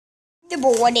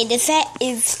Number one in the set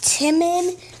is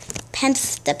Timon,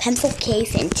 the pencil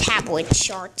case and tablet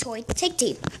shark toy. Take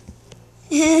two.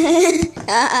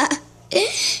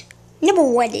 Number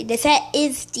one in the set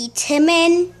is the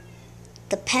Timon,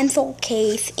 the pencil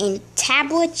case and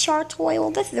tablet shark toy.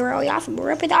 Well, this is really awesome. We'll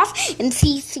rip it off and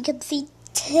see so you can see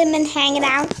Timon hanging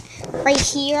out right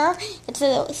here. It's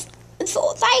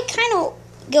like kind of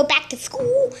go back to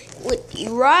school with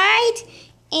you, right?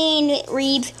 And it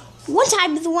reads 1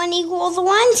 times 1 equals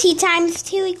 1, t times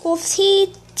 2 equals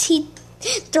t,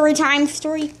 3 times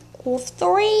 3 equals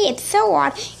 3, and so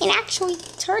on. And actually,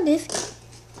 turn this.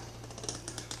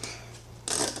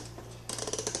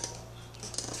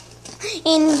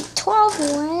 In 12,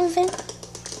 11,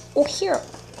 well here,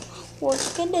 we're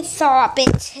going to swap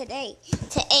it today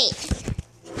to 8.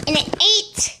 And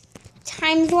 8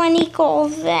 times 1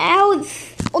 equals,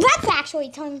 well, that's actually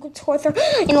tongue twister.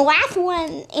 And last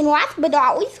but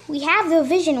not least, we have the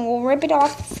vision. We'll rip it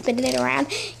off, spin it around,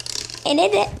 and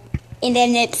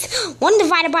then it's 1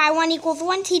 divided by 1 equals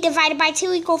 1, t divided by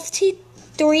 2 equals 2,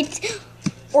 3,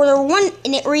 or 1,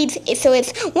 and it reads, so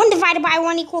it's 1 divided by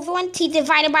 1 equals 1, t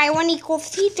divided by 1 equals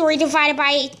t, 3 divided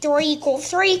by 3 equals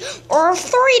 3, or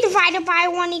 3 divided by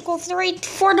 1 equals 3,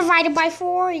 4 divided by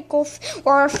 4 equals,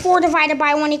 or 4 divided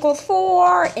by 1 equals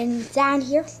 4, and down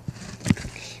here.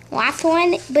 Last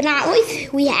one, but not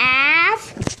least, we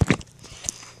have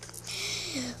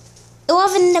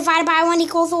 11 divided by 1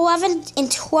 equals 11,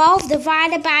 and 12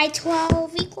 divided by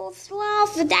 12 equals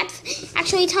 12. But that's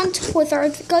actually tongue twister.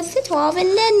 It goes to 12, and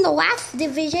then the last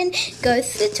division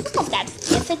goes to 12.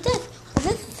 Yes, it does. Well,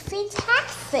 this is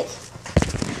fantastic.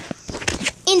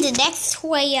 And the next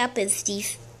toy up is the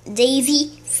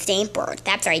Daisy Stamper.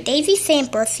 That's right, Daisy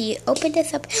Stamper. So you open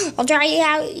this up. I'll dry it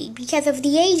out because of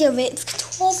the age of it.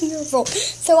 It's 12 years old.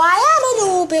 So I added a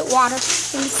little bit of water.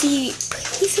 And see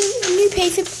a new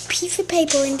piece of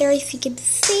paper in there so you can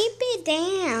stamp it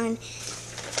down.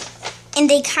 And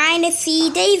they kind of see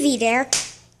Daisy there.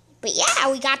 But yeah,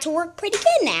 we got to work pretty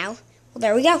good now. Well,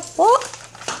 there we go. Oh,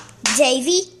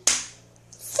 Daisy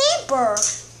Stamper.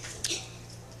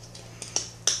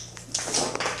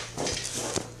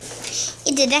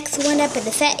 The next one up in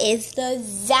the set is the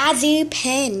Zazu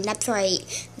pen. That's right,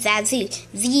 Zazu.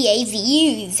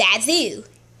 Z-A-Z-U, Zazu.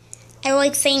 I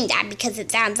like saying that because it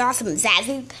sounds awesome.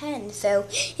 Zazu pen. So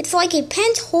it's like a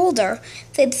pen holder.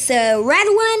 So it's a red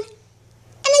one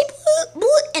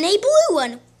and a blue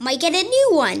one. Might get a new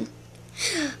one.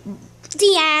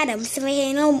 The Addams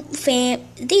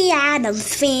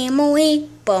family.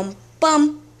 Bum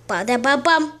bum ba da ba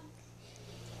bum.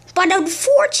 But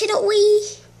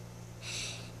unfortunately,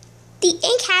 the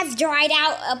ink has dried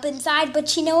out up inside,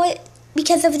 but you know what?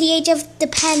 Because of the age of the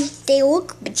pen, they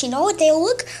look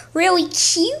really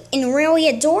cute and really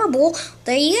adorable.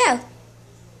 There you go.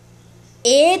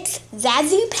 It's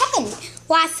Zazu pen.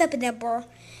 Last up in number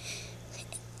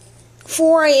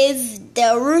 4 is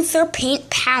the Ruther paint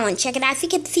palette. Check it out. So you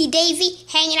can see Daisy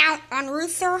hanging out on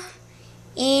Ruther.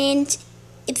 And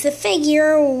it's a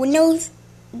figure with no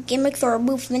gimmicks or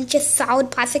movement, just solid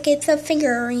plastic. It's a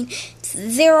figurine. It's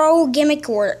zero gimmick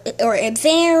or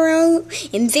zero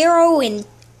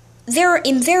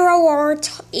art.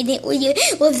 It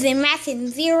lives in math and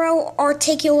zero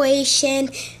articulation.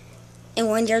 And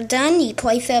when you're done, you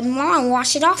place them on and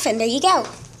wash it off, and there you go.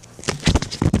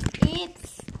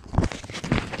 It's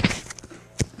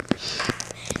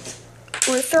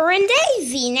Ruther and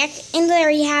Daisy. And there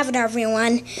you have it,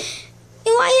 everyone.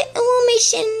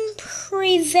 Illumination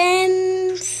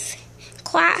presents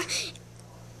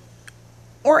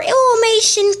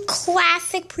Illumination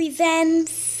Classic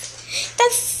presents The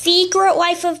Secret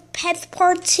Life of Pets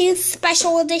Part 2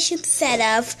 Special Edition set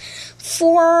of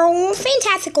 4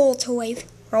 fantastical toys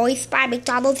released by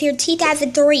McDonald's year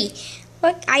 2003.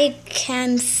 Look, I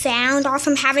can sound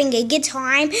awesome having a good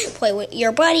time, play with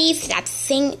your buddies,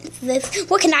 sing this.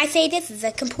 What can I say? This is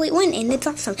a complete win, and it's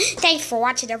awesome. Thanks for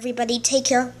watching, everybody. Take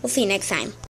care. We'll see you next time.